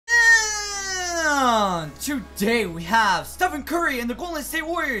Today we have Stephen Curry and the Golden State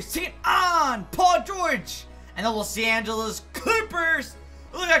Warriors taking on Paul George and the Los Angeles Clippers.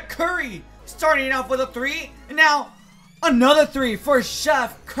 Look at Curry starting off with a three, and now another three for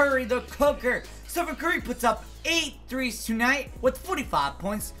Chef Curry the Cooker. Stephen Curry puts up 8 threes tonight with 45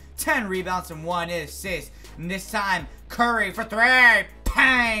 points, 10 rebounds, and 1 assist. And this time, Curry for three.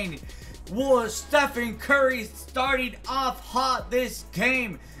 Bang! Was Stephen Curry starting off hot this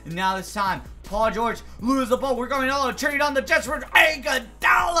game. And now this time, Paul George loses the ball. We're going all turning on the Jets for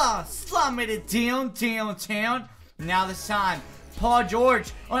Iguodala. Slamming it down. Now this time, Paul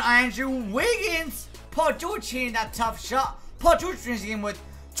George on Andrew Wiggins. Paul George hitting that tough shot. Paul George finishes the game with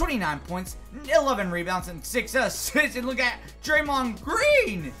 29 points, 11 rebounds, and 6 assists. And look at Draymond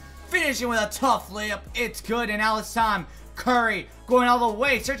Green finishing with a tough layup. It's good. And now this time, Curry going all the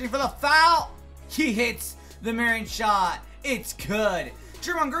way, searching for the foul. He hits the mirroring shot. It's good.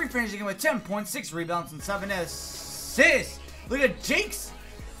 Draymond Green finishing with 10 points, 6 rebounds, and 7 assists. Look at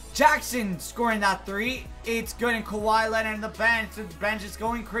Jackson scoring that three. It's good. And Kawhi Leonard in the bench. The bench is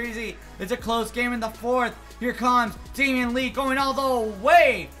going crazy. It's a close game in the fourth. Here comes Damian Lee going all the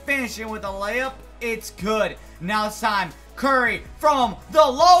way, finishing with a layup. It's good. Now it's time. Curry from the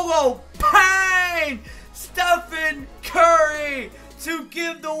logo. Bang! Stephen Curry to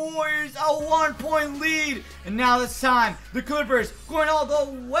give the Warriors a 1-point lead. And now this time, the Clippers going all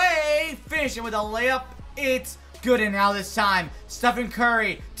the way, finishing with a layup. It's good. And now this time, Stephen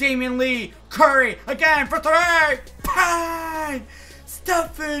Curry, Damian Lee, Curry again for three. Bang!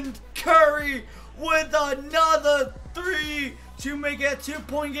 Stephen Curry with another three to make it a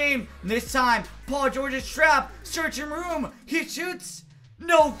 2-point game. And this time, Paul George's trap, searching room. He shoots.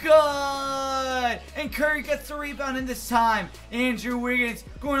 No good! And Curry gets the rebound, and this time, Andrew Wiggins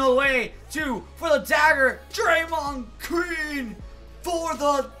going all the way for the dagger. Draymond Green for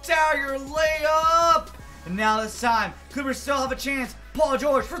the dagger layup. And now this time, Clippers still have a chance. Paul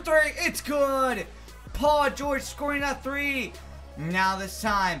George for three. It's good. Paul George scoring that three. Now this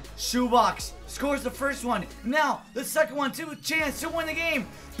time, Shoebox scores the first one. Now the second one too. Chance to win the game.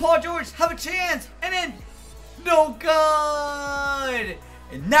 Paul George have a chance, and then no good.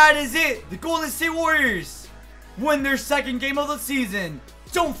 And that is it. The Golden State Warriors win their second game of the season.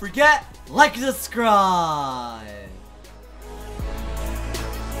 Don't forget, like and subscribe.